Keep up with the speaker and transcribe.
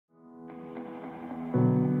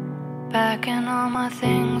Packing all my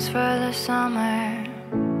things for the summer.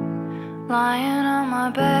 Lying on my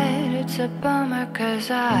bed, it's a bummer,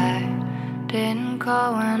 'cause I didn't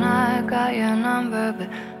call when I got your number, but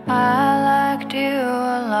I liked you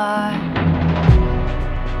a lot.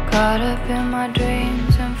 Caught up in my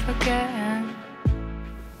dreams and forgetting.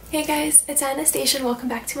 Hey guys, it's Anastasia and welcome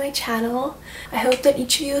back to my channel. I hope that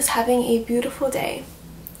each of you is having a beautiful day.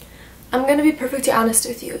 I'm gonna be perfectly honest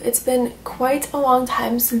with you. It's been quite a long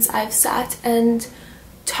time since I've sat and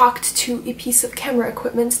talked to a piece of camera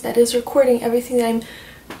equipment that is recording everything that I'm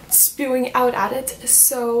spewing out at it,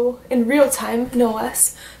 so in real time, no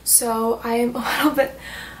less. So I am a little bit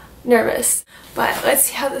nervous, but let's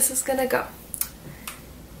see how this is gonna go.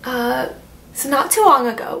 So not too long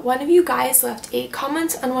ago, one of you guys left a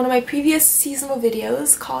comment on one of my previous seasonal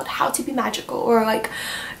videos called How to Be Magical, or like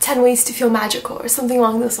 10 Ways to Feel Magical, or something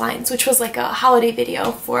along those lines, which was like a holiday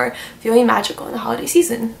video for feeling magical in the holiday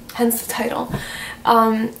season, hence the title.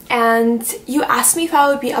 And you asked me if I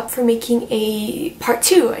would be up for making a part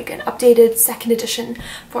 2, like an updated second edition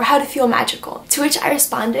for How to Feel Magical. To which I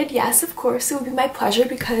responded, yes, of course, it would be my pleasure,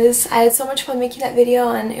 because I had so much fun making that video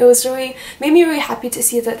and it was really, made me really happy to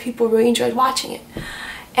see that people really enjoyed watching it.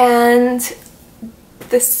 And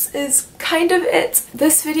this is kind of it.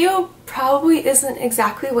 This video probably isn't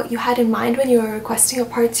exactly what you had in mind when you were requesting a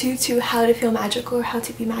part 2 to How to Feel Magical or How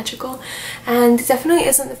to Be Magical, and definitely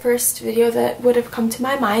isn't the first video that would have come to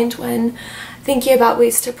my mind when thinking about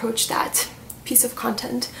ways to approach that piece of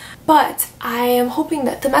content. But I am hoping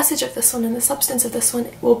that the message of this one and the substance of this one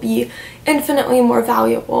will be infinitely more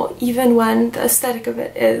valuable, even when the aesthetic of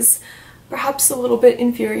it is perhaps a little bit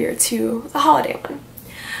inferior to the holiday one.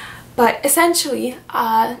 But essentially,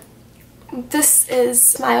 this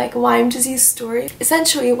is my Lyme disease story.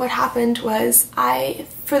 Essentially what happened was,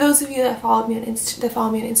 for those of you that follow me on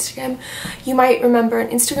Instagram, you might remember on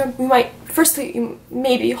Instagram,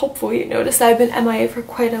 maybe, hopefully, notice that I've been MIA for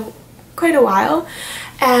quite a while,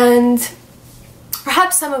 and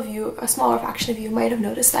perhaps some of you, a smaller fraction of you, might have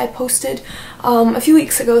noticed that I posted a few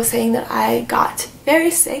weeks ago saying that I got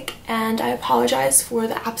very sick, and I apologize for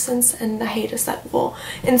the absence and the hiatus that will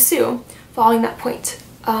ensue following that point.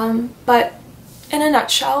 But in a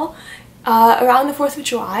nutshell, around the 4th of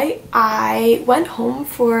July, I went home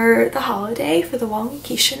for the holiday, for the long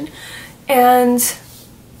vacation, and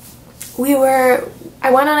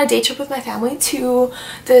I went on a day trip with my family to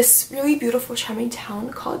this really beautiful, charming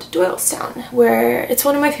town called Doylestown, where it's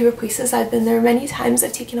one of my favorite places. I've been there many times.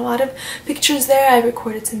 I've taken a lot of pictures there. I've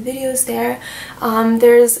recorded some videos there.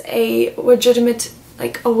 There's a legitimate,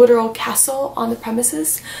 a literal castle on the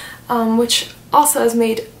premises, which also has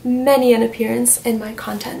made many an appearance in my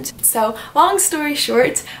content. So, long story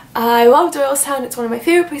short, I love Doylestown. It's one of my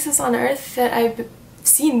favorite places on earth that I've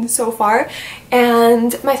seen so far,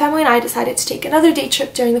 and my family and I decided to take another day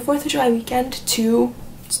trip during the 4th of July weekend to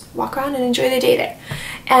just walk around and enjoy the day there.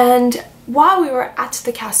 And while we were at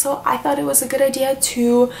the castle, I thought it was a good idea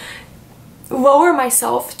to lower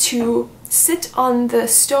myself to sit on the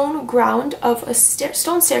stone ground of a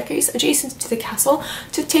stone staircase adjacent to the castle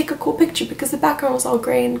to take a cool picture, because the background was all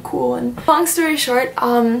grey and cool. And long story short, there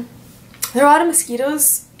are a lot of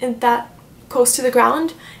mosquitoes that close to the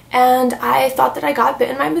ground, and I thought that I got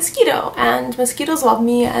bitten by a mosquito, and mosquitoes love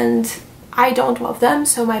me and I don't love them,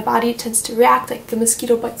 so my body tends to react, like the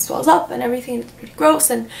mosquito bite swells up and everything. It's pretty gross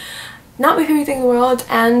and not my favorite thing in the world,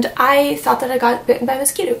 and I thought that I got bitten by a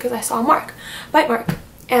mosquito because I saw a bite mark,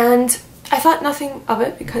 and I thought nothing of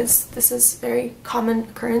it because this is a very common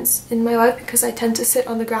occurrence in my life, because I tend to sit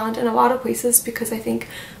on the ground in a lot of places because I think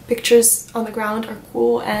pictures on the ground are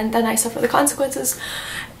cool, and then I suffer the consequences.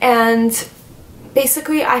 And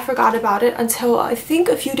basically I forgot about it until I think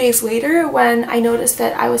a few days later, when I noticed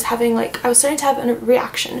that I was starting to have a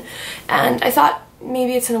reaction, and I thought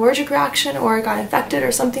maybe it's an allergic reaction or I got infected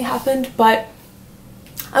or something happened, but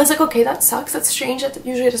I was like, okay, that sucks, that's strange, that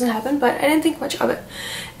usually doesn't happen, but I didn't think much of it.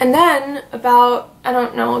 And then about, I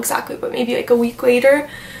don't know exactly, but maybe like a week later,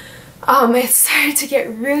 it started to get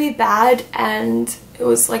really bad, and it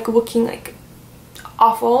was looking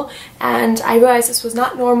awful, and I realized this was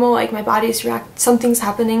not normal, my body's something's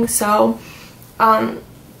happening. So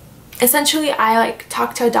essentially I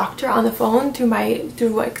talked to a doctor on the phone through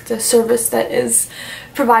the service that is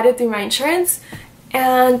provided through my insurance,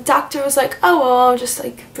 and doctor was like, oh well, I'll just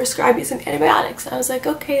prescribe you some antibiotics. And I was like,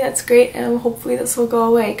 okay, that's great, and hopefully this will go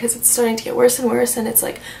away, because it's starting to get worse and worse, and it's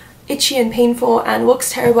itchy and painful and looks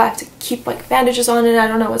terrible. I have to keep bandages on, and I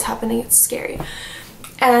don't know what's happening. It's scary.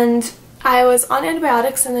 And I was on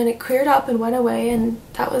antibiotics, and then it cleared up and went away, and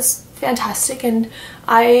that was fantastic, and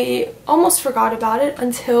I almost forgot about it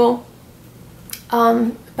until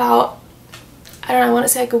about, I don't know, I want to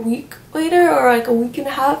say like a week later, or like a week and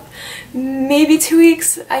a half, maybe 2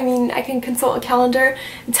 weeks. I mean, I can consult a calendar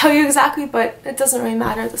and tell you exactly, but it doesn't really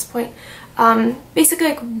matter at this point. Basically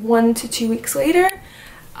like 1 to 2 weeks later,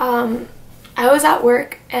 I was at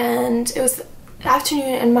work and it was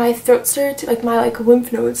afternoon, and my throat started to, like, my like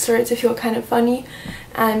lymph nodes started to feel kind of funny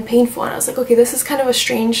and painful, and I was like, okay, this is kind of a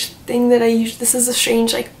strange thing that this is a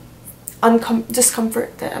strange like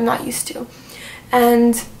discomfort that I'm not used to.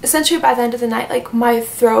 And essentially by the end of the night, like my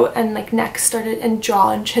throat and like neck started, and jaw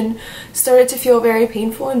and chin started to feel very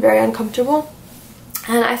painful and very uncomfortable.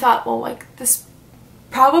 And I thought, well, like this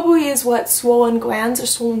probably is what swollen glands or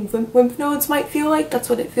swollen lymph nodes might feel like. That's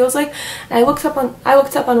what it feels like. And I looked up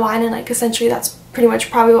online, and like essentially that's pretty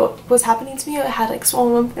much probably what was happening to me. I had like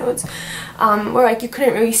swollen lymph nodes, where like you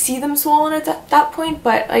couldn't really see them swollen at that point,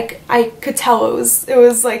 but like I could tell it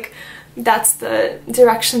was like that's the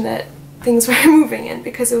direction that things were moving in,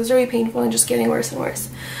 because it was really painful and just getting worse and worse.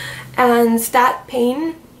 And that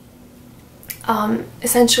pain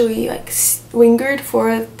essentially like lingered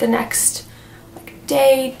for the next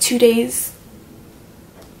day, 2 days.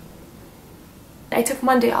 I took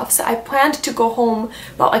Monday off, so I planned to go home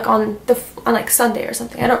about like on like Sunday or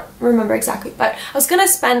something. I don't remember exactly, but I was gonna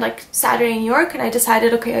spend like Saturday in New York, and I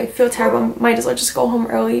decided, okay, I feel terrible, might as well just go home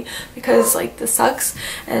early because like this sucks.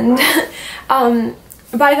 And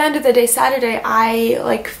by the end of the day, Saturday, I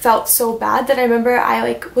like felt so bad that I remember I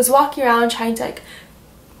like was walking around trying to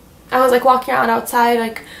I was like walking around outside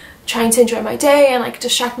like trying to enjoy my day and like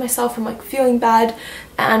distract myself from like feeling bad.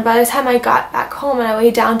 And by the time I got back home and I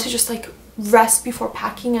lay down to just like rest before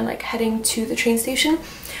packing and like heading to the train station,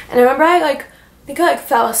 and I remember I think I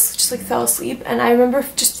fell asleep, and I remember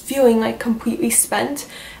just feeling like completely spent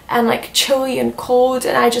and like chilly and cold,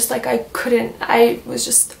 and I just like I was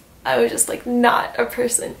just like not a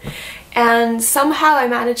person. And somehow I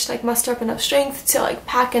managed to like muster up enough strength to like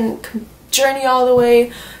pack and journey all the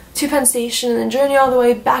way to Penn Station, and then journey all the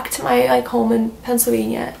way back to my like home in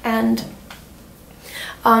Pennsylvania. And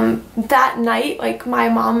that night, like my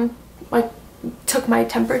mom like took my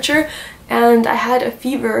temperature, and I had a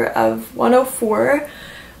fever of 104,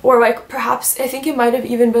 or like perhaps I think it might have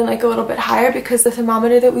even been like a little bit higher, because the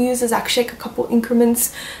thermometer that we use is actually like a couple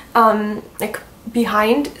increments like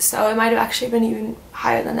behind, so it might have actually been even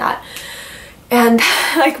higher than that. And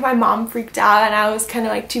like my mom freaked out, and I was kind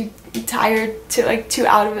of like too tired to like too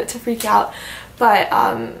out of it to freak out. But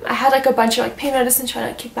I had like a bunch of like pain medicine trying to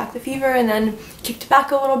like, kick back the fever, and then kicked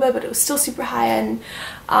back a little bit, but it was still super high. And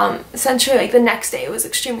essentially like the next day it was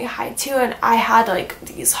extremely high too, and I had like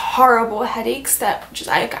these horrible headaches that just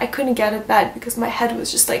I couldn't get out of bed, because my head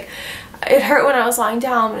was just like, it hurt when I was lying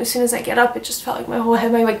down, and as soon as I get up it just felt like my whole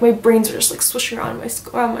head, my brains were just like swishing around my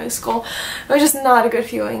skull. It was just not a good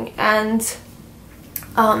feeling. And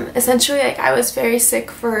essentially like I was very sick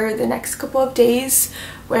for the next couple of days,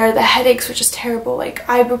 where the headaches were just terrible. Like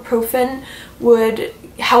ibuprofen would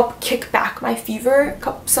help kick back my fever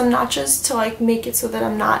some notches to like make it so that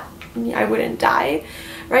I wouldn't die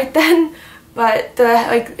right then, but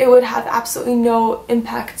it would have absolutely no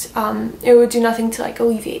impact. It would do nothing to like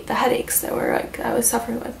alleviate the headaches that were like I was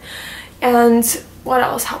suffering with. And what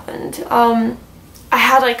else happened? I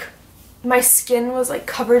had like my skin was like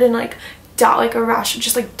covered in like a rash of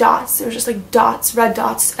just like dots. There were just like dots, red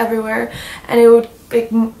dots everywhere, and it would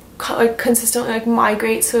like consistently like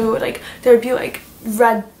migrate. So it would like there would be like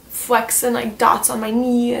red flecks and like dots on my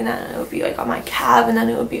knee, and then it would be like on my calf, and then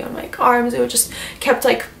it would be on my arms. It would just kept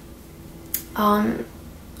like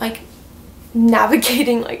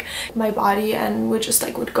navigating like my body, and would just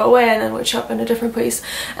like would go away and then would show up in a different place.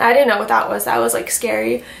 And I didn't know what that was. That was like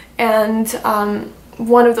scary. And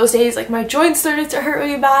one of those days like my joints started to hurt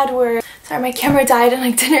really bad, where sorry my camera died and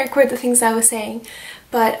like didn't record the things I was saying.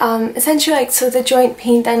 But essentially like so the joint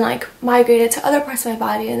pain then like migrated to other parts of my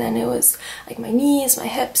body, and then it was like my knees, my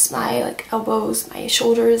hips, my like elbows, my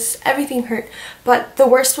shoulders, everything hurt. But the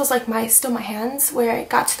worst was like my hands, where it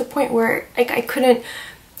got to the point where like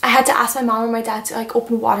I had to ask my mom or my dad to like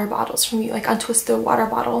open water bottles for me, like untwist the water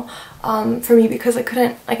bottle for me, because I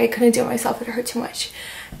couldn't do it myself. It hurt too much.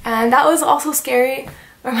 And that was also scary.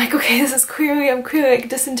 I'm like, okay, I'm clearly like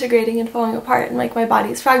disintegrating and falling apart, and like my body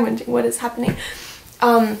is fragmenting. What is happening?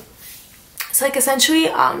 So like essentially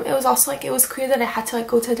it was also like it was clear that I had to like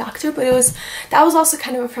go to a doctor, but that was also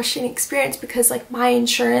kind of a frustrating experience, because like my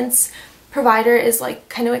insurance provider is like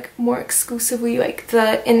kind of like more exclusively like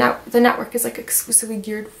the network is like exclusively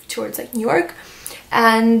geared towards like New York,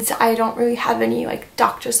 and I don't really have any like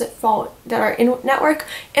doctors that are in network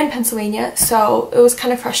in Pennsylvania. So it was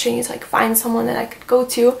kind of frustrating to like find someone that I could go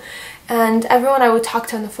to, and everyone I would talk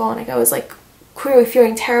to on the phone, like I was like clearly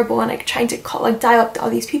feeling terrible and like trying to call, like dial up to all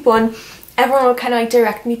these people, and everyone would kind of like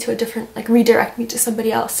direct me to a different, like redirect me to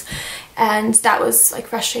somebody else. And that was like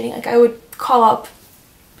frustrating. Like I would call up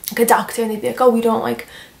like a doctor and they'd be like, oh, we don't like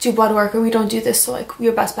do blood work, or we don't do this, so like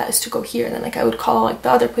your best bet is to go here. And then like I would call like the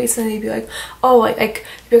other place and they'd be like, oh,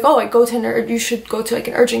 go to you should go to like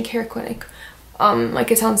an urgent care clinic. Like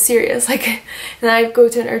it sounds serious, like, and then I'd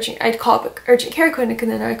call up an urgent care clinic, and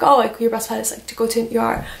then they're like, oh, like your best bet is like to go to an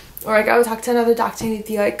ER. Or like I would talk to another doctor and they'd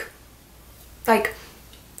be like,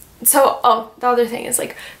 so, oh, the other thing is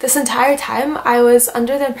like this entire time I was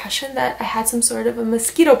under the impression that I had some sort of a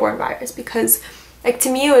mosquito-borne virus, because like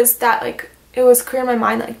to me it was that, like, it was clear in my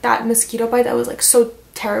mind like that mosquito bite that was like so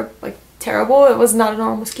terrible, it was not a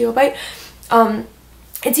normal mosquito bite.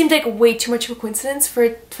 It seemed like way too much of a coincidence for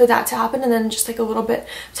that to happen, and then just like a little bit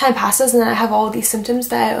time passes and then I have all these symptoms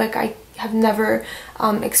that like I have never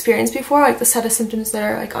experienced before, like the set of symptoms that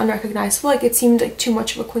are like unrecognizable. Like it seemed like too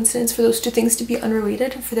much of a coincidence for those two things to be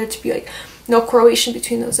unrelated and for there to be like no correlation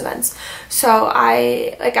between those events. So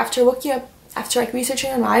I, like, after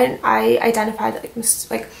researching online, I identified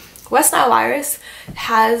that like West Nile virus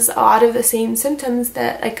has a lot of the same symptoms,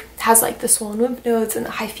 that like has like the swollen lymph nodes and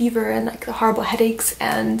the high fever and like the horrible headaches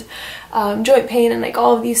and joint pain, and like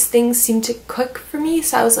all of these things seem to click for me.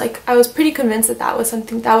 So I was pretty convinced that that was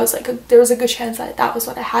something that was like there was a good chance that that was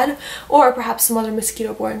what I had, or perhaps some other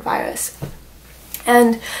mosquito-borne virus.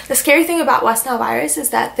 And the scary thing about West Nile virus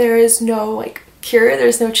is that there is no like cure,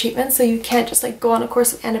 there's no treatment, so you can't just like go on a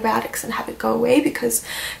course of antibiotics and have it go away, because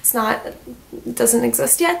it doesn't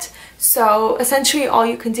exist yet. So essentially all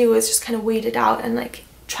you can do is just kind of wait it out and like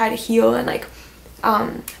try to heal, and like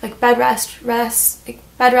bed rest,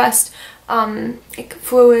 like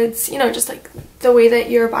fluids, you know, just like the way that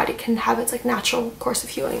your body can have its like natural course of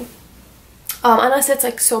healing. Unless it's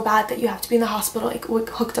like so bad that you have to be in the hospital like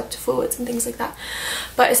hooked up to fluids and things like that.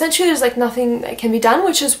 But essentially there's like nothing that can be done,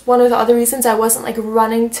 which is one of the other reasons I wasn't like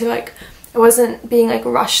running to like, I wasn't being like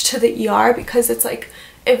rushed to the ER, because it's like,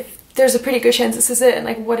 if there's a pretty good chance this is it, and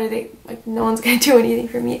like what are they, like no one's gonna do anything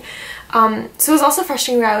for me. So it was also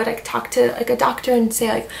frustrating where I would like talk to like a doctor and say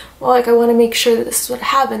like, well, like I want to make sure that this is what I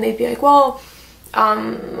have, and they'd be like, well,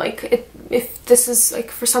 like if this is like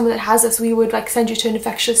for someone that has this, we would like send you to an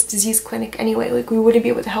infectious disease clinic anyway, like we wouldn't be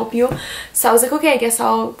able to help you. So I was like, okay, I guess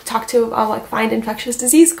I'll like find infectious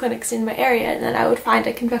disease clinics in my area, and then I would find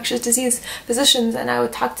like infectious disease physicians and I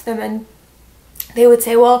would talk to them, and they would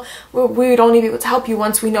say, well, we would only be able to help you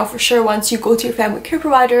once we know for sure, once you go to your family care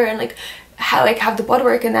provider and like have the blood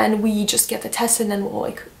work, and then we just get the test, and then we'll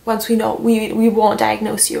like, once we know, we won't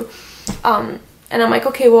diagnose you. And I'm like,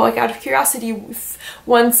 okay, well, like out of curiosity,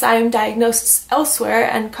 once I'm diagnosed elsewhere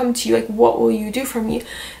and come to you, like what will you do for me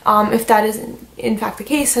if that is in fact the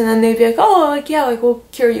case? And then they'd be like, oh, like yeah, like we'll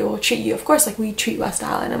cure you, we'll treat you, of course, like we treat West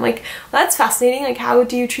Nile. And I'm like, well, that's fascinating, like how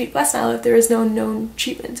do you treat West Nile if there is no known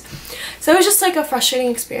treatment? So it was just like a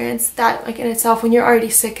frustrating experience that like in itself, when you're already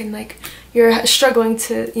sick and like you're struggling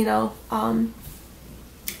to, you know,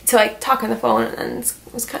 to like talk on the phone, and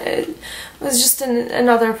it was just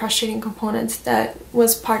another frustrating component that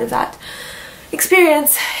was part of that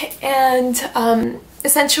experience. And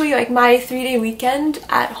essentially like my 3-day weekend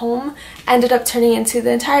at home ended up turning into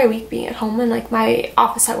the entire week being at home, and like my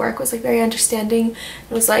office at work was like very understanding.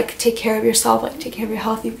 It was like, take care of yourself, like take care of your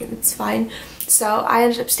health, it's fine. So I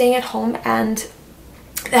ended up staying at home, and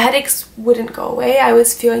the headaches wouldn't go away. I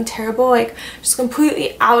was feeling terrible, like just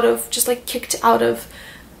completely just like kicked out of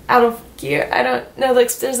gear. I don't know,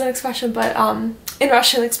 like there's an expression, but in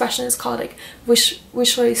Russian the expression is called like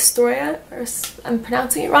vyshlaya storia, or I'm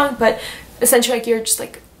pronouncing it wrong, but essentially like you're just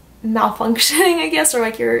like malfunctioning, I guess, or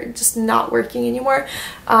like you're just not working anymore,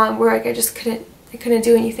 where like I couldn't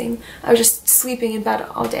do anything. I was just sleeping in bed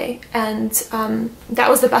all day, and that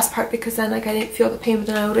was the best part, because then like I didn't feel the pain, but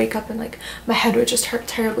then I would wake up and like my head would just hurt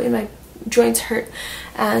terribly and my joints hurt,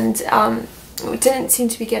 and it didn't seem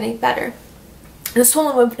to be getting better. The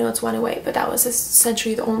swollen lymph nodes went away, but that was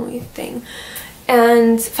essentially the only thing.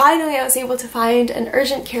 And finally I was able to find an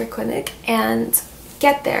urgent care clinic and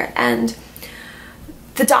get there, and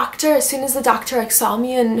the doctor, as soon as the doctor like saw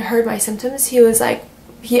me and heard my symptoms, he was like,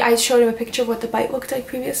 I showed him a picture of what the bite looked like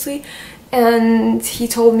previously, and he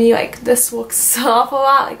told me like, this looks an awful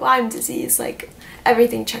lot like Lyme disease, like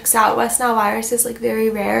everything checks out. West Nile virus is like very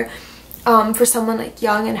rare for someone like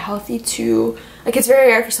young and healthy to, like it's very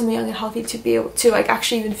rare for someone young and healthy to be able to like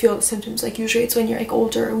actually even feel the symptoms. Like usually it's when you're like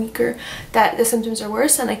older or weaker that the symptoms are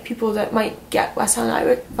worse, and like people that might get West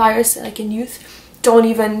Nile virus like in youth don't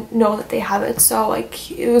even know that they have it. So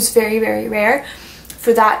like it was very, very rare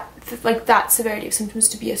for that, like that severity of symptoms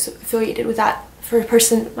to be affiliated with that for a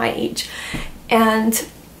person my age. and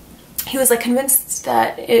he was like convinced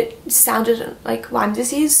that it sounded like Lyme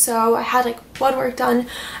disease. So I had like blood work done,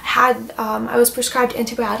 I was prescribed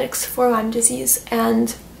antibiotics for Lyme disease,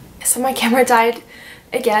 and so my camera died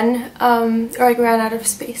again, or I ran out of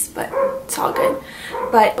space, but it's all good.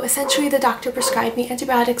 But essentially the doctor prescribed me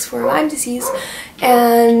antibiotics for Lyme disease,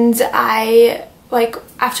 and I, like,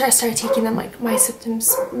 after I started taking them, like, my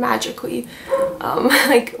symptoms magically,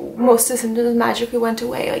 like, most of the symptoms magically went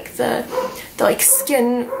away, like the like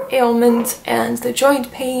skin ailment and the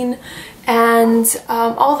joint pain, and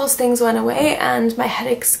all those things went away, and my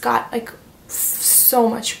headaches got like so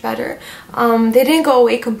much better. They didn't go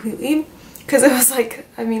away completely, because it was like,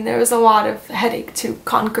 I mean, there was a lot of headache to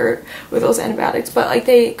conquer with those antibiotics, but like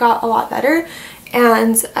they got a lot better,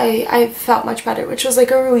 and I felt much better, which was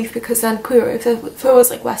like a relief, because then clearly if it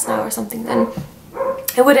was like West Nile or something, then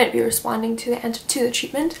it wouldn't be responding to the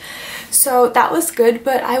treatment. So that was good,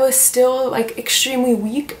 but I was still like extremely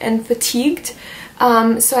weak and fatigued.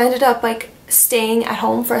 So I ended up like staying at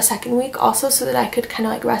home for a second week also, so that I could kind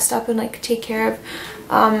of like rest up and like take care of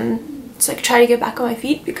to like try to get back on my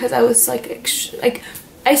feet, because I was like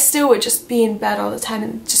I still would just be in bed all the time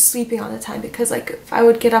and just sleeping all the time, because like if I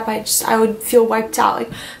would get up, I would feel wiped out,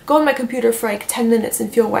 like go on my computer for like 10 minutes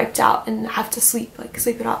and feel wiped out and have to sleep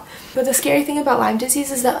it off. But the scary thing about Lyme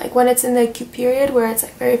disease is that like when it's in the acute period where it's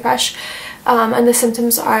like very fresh, and the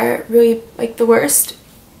symptoms are really like the worst,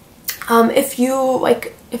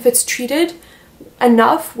 if it's treated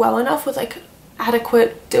well enough with like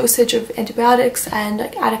adequate dosage of antibiotics and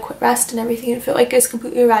like adequate rest and everything, and feel like it's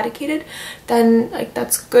completely eradicated, then like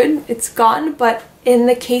that's good, it's gone. But in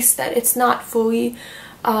the case that it's not fully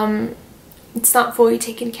taken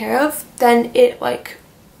care of, then it like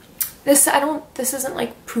this isn't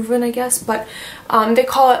like proven, I guess, but they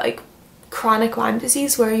call it like chronic Lyme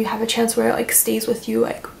disease, where you have a chance where it like stays with you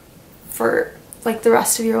like for like the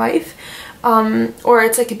rest of your life. Or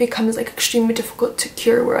it's like it becomes like extremely difficult to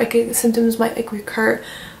cure, where like the symptoms might like recur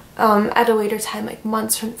at a later time, like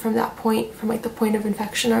months from that point, from like the point of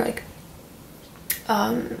infection, or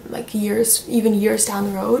like years, even years down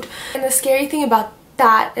the road. And the scary thing about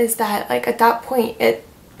that is that like at that point it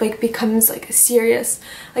like becomes like it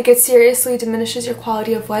seriously diminishes your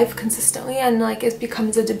quality of life consistently, and like it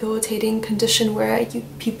becomes a debilitating condition where like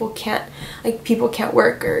people can't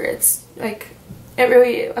work, or it's like it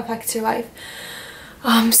really affects your life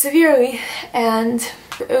severely. And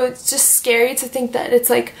it was just scary to think that it's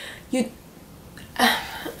like I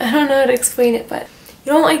don't know how to explain it, but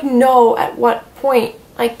you don't like know at what point.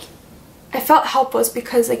 Like I felt helpless,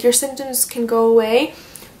 because like your symptoms can go away,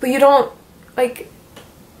 but you don't like,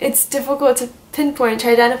 it's difficult to pinpoint, to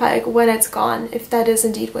identify like when it's gone, if that is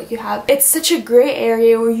indeed what you have. It's such a gray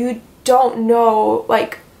area where you don't know,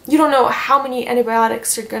 like you don't know how many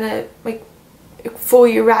antibiotics are gonna like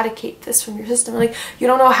fully eradicate this from your system. Like you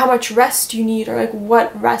don't know how much rest you need, or like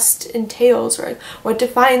what rest entails, or like what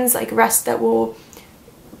defines like rest that will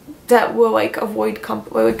like avoid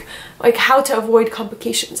like how to avoid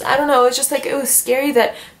complications. I don't know, it's just like it was scary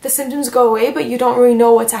that the symptoms go away, but you don't really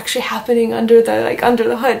know what's actually happening under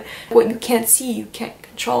the hood. What you can't see, you can't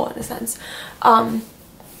control, in a sense.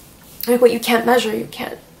 Like what you can't measure, you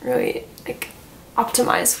can't really like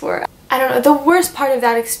optimize for. I don't know, the worst part of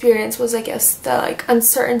that experience was, I guess, the like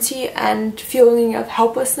uncertainty and feeling of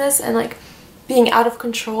helplessness and like being out of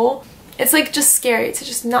control. It's like just scary to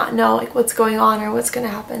just not know like what's going on or what's gonna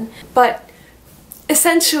happen. But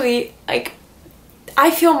essentially, like,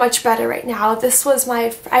 I feel much better right now. This was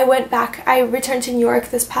I returned to New York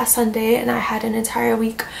this past Sunday, and I had an entire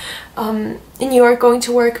week in New York going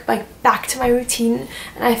to work, like back to my routine,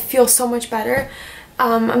 and I feel so much better.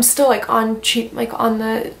 I'm still like on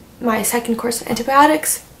my second course of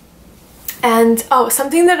antibiotics. And oh,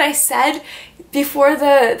 something that I said before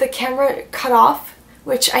the camera cut off,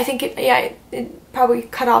 which I think it probably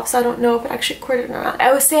cut off, so I don't know if it actually recorded or not.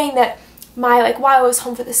 I was saying that while I was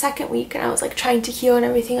home for the second week and I was like trying to heal and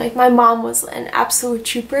everything, like my mom was an absolute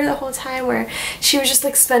trooper the whole time, where she was just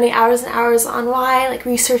like spending hours and hours online like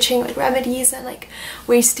researching like remedies and like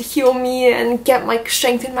ways to heal me and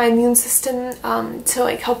strengthen my immune system to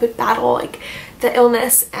like help it battle like the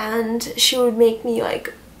illness. And she would make me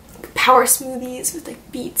like power smoothies with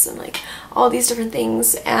like beets and like all these different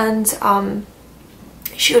things, and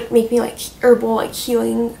she would make me like herbal like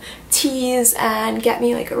healing teas and get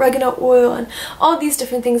me like oregano oil and all these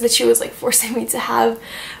different things that she was like forcing me to have.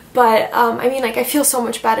 But I mean, like, I feel so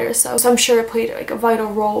much better, so I'm sure it played like a vital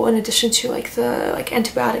role in addition to like the like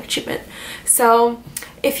antibiotic treatment. So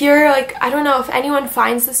if you're like, I don't know if anyone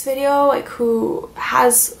finds this video like who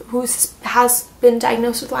who has been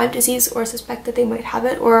diagnosed with Lyme disease or suspect that they might have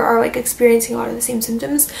it or are like experiencing a lot of the same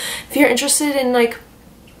symptoms. If you're interested in like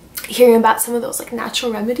hearing about some of those like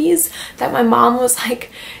natural remedies that my mom was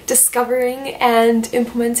like discovering and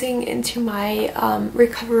implementing into my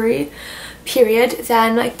recovery period,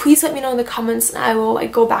 then like please let me know in the comments, and I will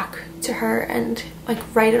like go back to her and like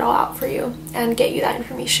write it all out for you and get you that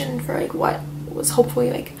information for like what was hopefully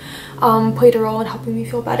like played a role in helping me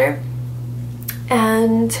feel better.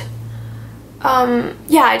 And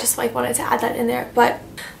yeah, I just like wanted to add that in there. But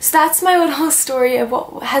so that's my little story of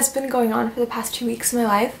what has been going on for the past 2 weeks in my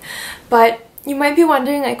life. But you might be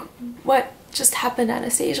wondering like, what just happened,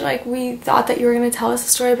 Anastasia? Like, we thought that you were going to tell us a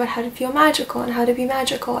story about how to feel magical and how to be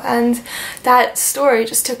magical, and that story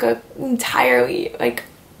just took a entirely like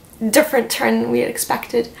different turn than we had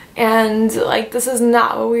expected, and like this is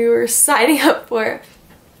not what we were signing up for.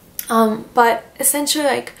 But essentially,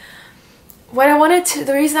 like,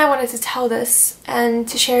 the reason I wanted to tell this and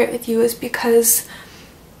to share it with you is because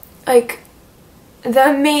like the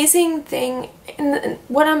amazing thing, and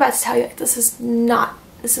what I'm about to tell you, like, this is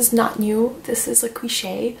not new, this is a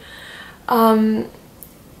cliche,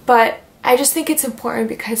 but I just think it's important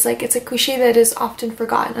because like it's a cliche that is often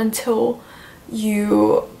forgotten until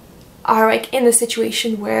you are like in a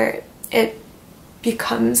situation where it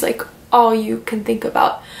becomes like all you can think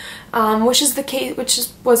about, which was the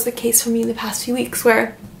case for me in the past few weeks,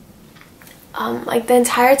 where like the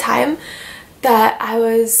entire time that I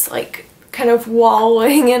was like kind of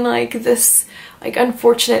wallowing in like this like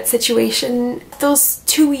unfortunate situation, those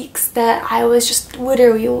 2 weeks that I was just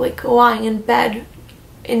literally like lying in bed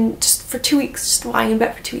for 2 weeks, just lying in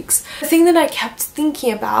bed for 2 weeks. The thing that I kept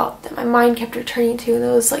thinking about, that my mind kept returning to in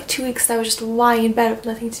those like 2 weeks that I was just lying in bed with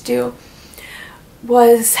nothing to do,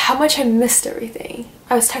 was how much I missed everything.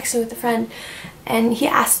 I was texting with a friend and he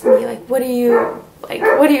asked me like, what are you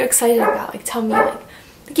excited about? Like, tell me.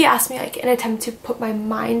 Like he asked me like in an attempt to put my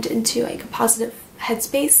mind into like a positive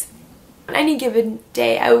headspace. On any given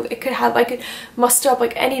day I could muster up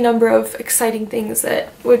like any number of exciting things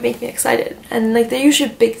that would make me excited, and like they're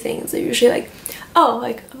usually big things. They're usually like, oh,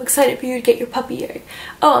 like I'm excited for you to get your puppy, or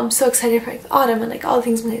oh, I'm so excited for like the autumn and like all the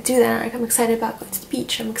things I'm gonna do then. Like I'm excited about going to the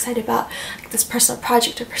beach, I'm excited about like this personal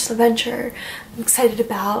project or personal venture, I'm excited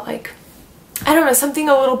about like, I don't know, something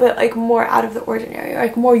a little bit like more out of the ordinary, or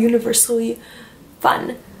like more universally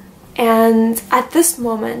fun. And at this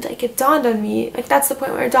moment, like it dawned on me, like that's the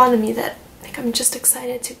point where it dawned on me that like I'm just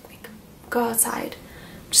excited to like go outside.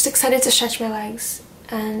 I'm just excited to stretch my legs,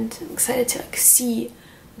 and I'm excited to like see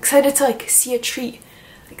a tree,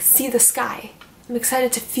 like see the sky. I'm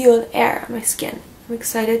excited to feel the air on my skin. I'm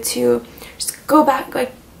excited to just go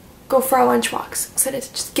for our lunch walks. I'm excited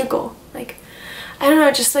to just giggle. Like, I don't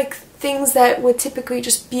know, just like things that would typically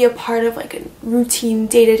just be a part of like a routine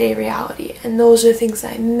day-to-day reality, and those are the things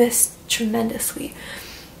that I missed tremendously.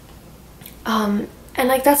 And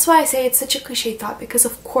like that's why I say it's such a cliche thought, because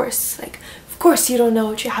of course you don't know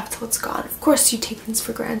what you have till it's gone. Of course you take things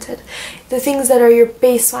for granted. The things that are your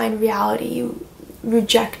baseline reality you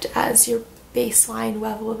reject as your baseline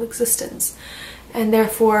level of existence, and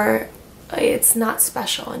therefore it's not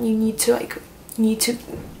special, and you need to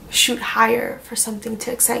shoot higher for something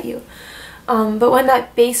to excite you. But when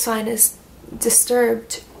that baseline is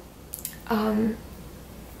disturbed,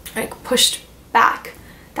 like pushed back,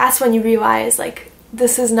 that's when you realize like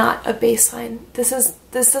this is not a baseline. This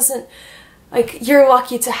doesn't, like, you're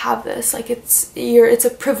lucky to have this. Like it's a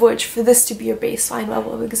privilege for this to be your baseline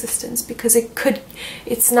level of existence, because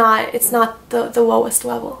it's not the lowest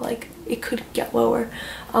level. Like it could get lower,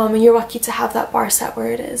 and you're lucky to have that bar set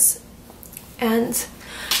where it is. And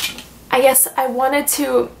I guess I wanted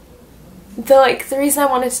to, the reason I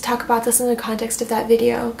wanted to talk about this in the context of that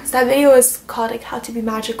video, because that video was called like How to Be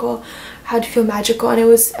Magical, How to Feel Magical, and it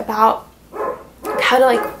was about how to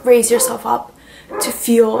like raise yourself up to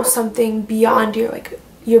feel something beyond your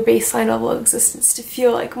baseline level of existence, to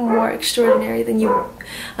feel like more extraordinary than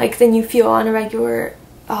you feel on a regular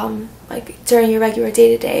like during your regular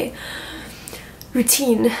day-to-day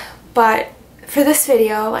routine. But for this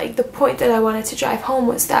video, like the point that I wanted to drive home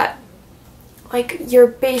was that like your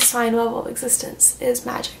baseline level of existence is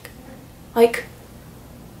magic. Like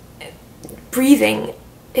breathing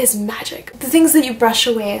is magic. The things that you brush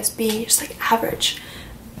away as being just like average,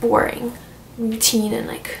 boring, routine, and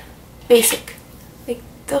like basic, like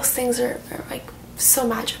those things are like so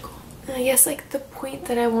magical. And I guess like the point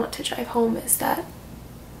that I want to drive home is that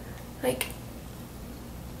like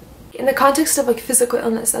in the context of like physical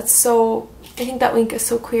illness, that's so, I think that link is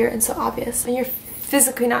so clear and so obvious. When you're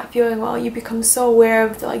physically not feeling well, you become so aware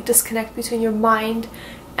of the like disconnect between your mind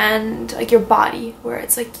and like your body, where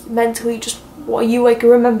it's like mentally just, well, you like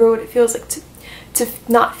remember what it feels like to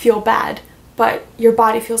not feel bad, but your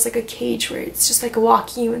body feels like a cage where it's just like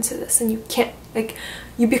locking you into this, and you can't, like,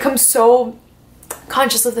 you become so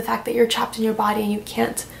conscious of the fact that you're trapped in your body and you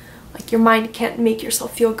can't, like, your mind can't make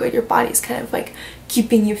yourself feel good. Your body's kind of like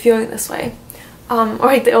keeping you feeling this way, or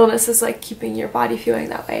like the illness is like keeping your body feeling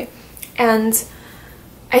that way. And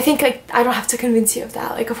I think, like, I don't have to convince you of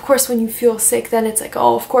that. Like, of course when you feel sick, then it's like,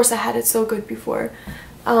 oh, of course I had it so good before,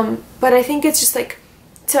 but I think it's just like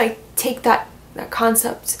to like take that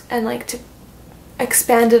concept and like to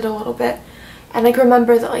expand it a little bit, and like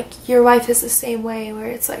remember that like your life is the same way, where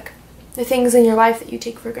it's like the things in your life that you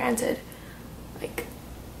take for granted, like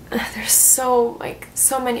there's so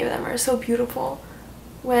many of them are so beautiful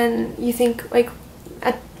when you think, like,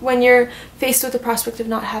 when you're faced with the prospect of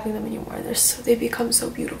not having them anymore, they become so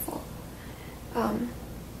beautiful.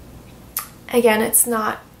 Again,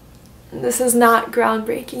 this is not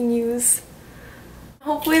groundbreaking news.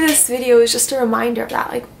 Hopefully this video is just a reminder of that,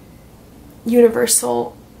 like,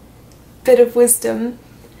 universal bit of wisdom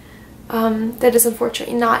that is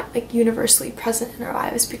unfortunately not like universally present in our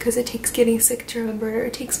lives, because it takes getting sick to remember it, or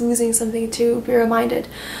it takes losing something to be reminded.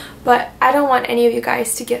 But I don't want any of you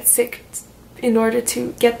guys to get sick in order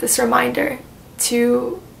to get this reminder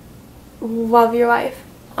to love your life.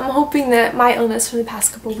 I'm hoping that my illness from the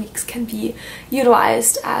past couple weeks can be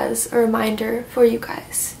utilized as a reminder for you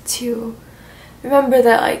guys to remember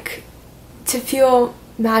that, like, to feel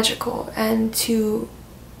magical and to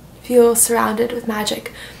feel surrounded with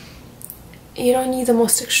magic, you don't need the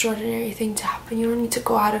most extraordinary thing to happen. You don't need to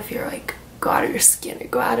go out of your skin, or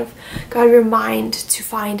go out of your mind to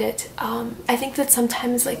find it. I think that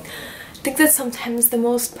sometimes the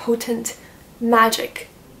most potent magic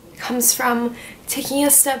comes from taking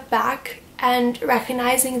a step back and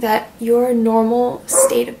recognizing that your normal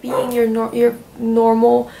state of being, your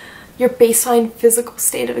baseline physical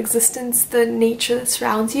state of existence, the nature that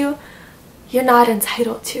surrounds you, you're not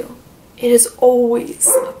entitled to. It is always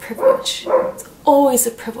a privilege. It's always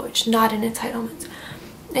a privilege, not an entitlement.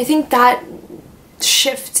 I think that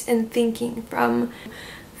shift in thinking from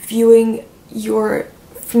viewing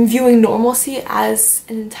normalcy as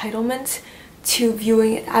an entitlement to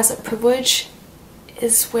viewing it as a privilege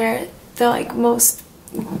is where the like most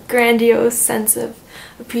grandiose sense of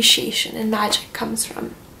appreciation and magic comes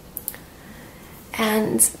from.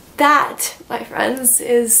 And that, my friends,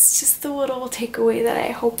 is just the little takeaway that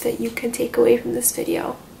I hope that you can take away from this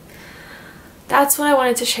video. That's what I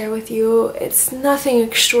wanted to share with you. It's nothing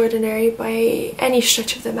extraordinary by any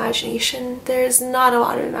stretch of the imagination. There's not a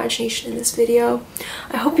lot of imagination in this video.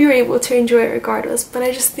 I hope you were able to enjoy it regardless, but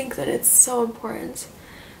I just think that it's so important.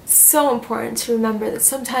 So important to remember that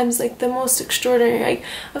sometimes, like, the most extraordinary, like,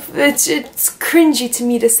 it's cringy to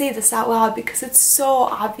me to say this out loud because it's so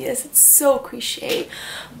obvious, it's so cliche,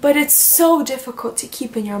 but it's so difficult to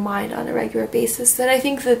keep in your mind on a regular basis that I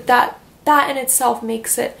think that in itself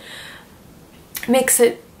makes it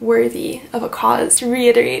worthy of a cause to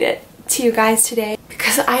reiterate it to you guys today,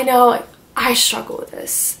 because I know, like, I struggle with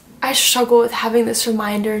this. I struggle with having this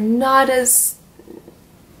reminder not as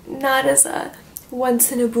a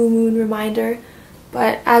once in a blue moon reminder,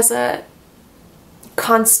 but as a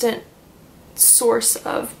constant source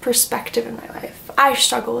of perspective in my life. I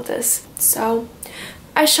struggle with this, so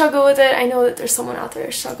I struggle with it. I know that there's someone out there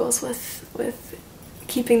who struggles with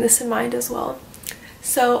keeping this in mind as well.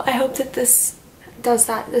 So I hope that this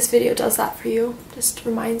video does that for you. Just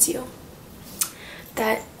reminds you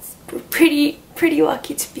that we're pretty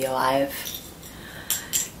lucky to be alive.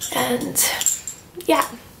 And yeah.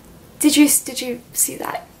 Did you see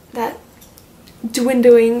that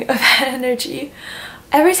dwindling of energy?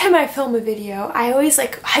 Every time I film a video, I always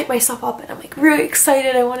like hype myself up and I'm like really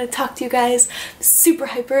excited. I want to talk to you guys, super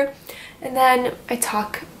hyper. And then I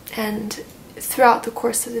talk, and throughout the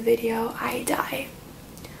course of the video, I die.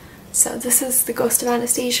 So this is the ghost of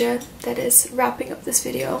Anastasia that is wrapping up this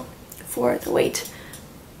video for the late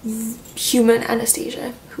human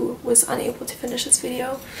Anastasia, who was unable to finish this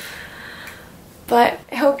video. But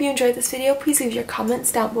I hope you enjoyed this video. Please leave your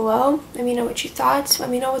comments down below. Let me know what you thought. Let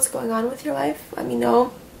me know what's going on with your life. Let me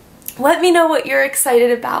know what you're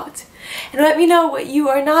excited about. And let me know what you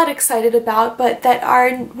are not excited about, but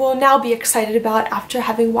that will now be excited about after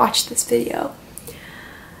having watched this video.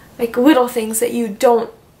 Like little things that you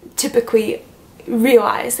don't typically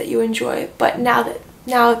realize that you enjoy, but now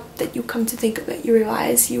that you come to think of it, you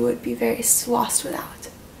realize you would be very lost without.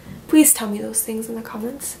 Please tell me those things in the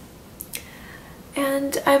comments.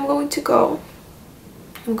 And I'm going to go.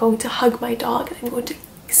 I'm going to hug my dog, and I'm going to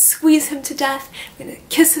squeeze him to death. I'm gonna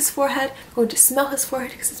kiss his forehead. I'm going to smell his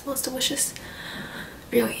forehead because it smells delicious.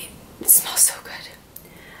 Really, it smells so good.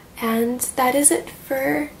 And that is it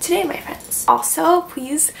for today, my friends. Also,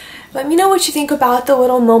 please let me know what you think about the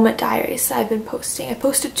little moment diaries that I've been posting. I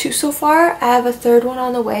posted 2 so far. I have a 3rd one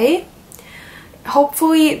on the way.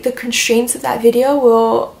 Hopefully the constraints of that video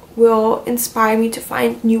will inspire me to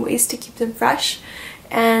find new ways to keep them fresh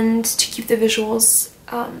and to keep the visuals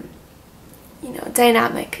you know,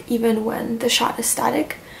 dynamic even when the shot is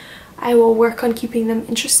static. I will work on keeping them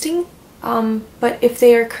interesting, but if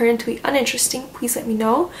they are currently uninteresting, please let me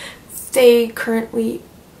know. If they currently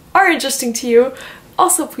are interesting to you,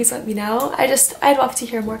 also please let me know. I'd love to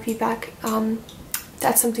hear more feedback.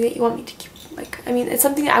 That's something that you want me to keep, like, I mean, it's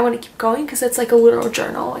something that I want to keep going because it's like a literal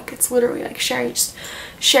journal. Like, it's literally like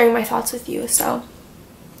sharing my thoughts with you. So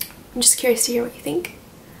I'm just curious to hear what you think.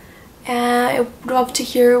 And I would love to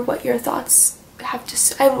hear what your thoughts have to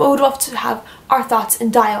say. I would love to have our thoughts in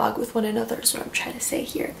dialogue with one another is what I'm trying to say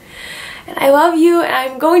here. And I love you, and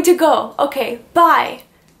I'm going to go. Okay, bye.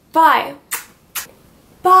 Bye.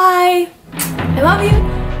 Bye. I love you.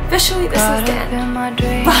 Officially, this is the end.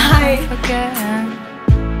 Bye.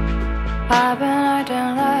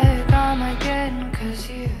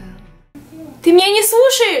 Ты меня не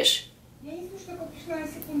слушаешь?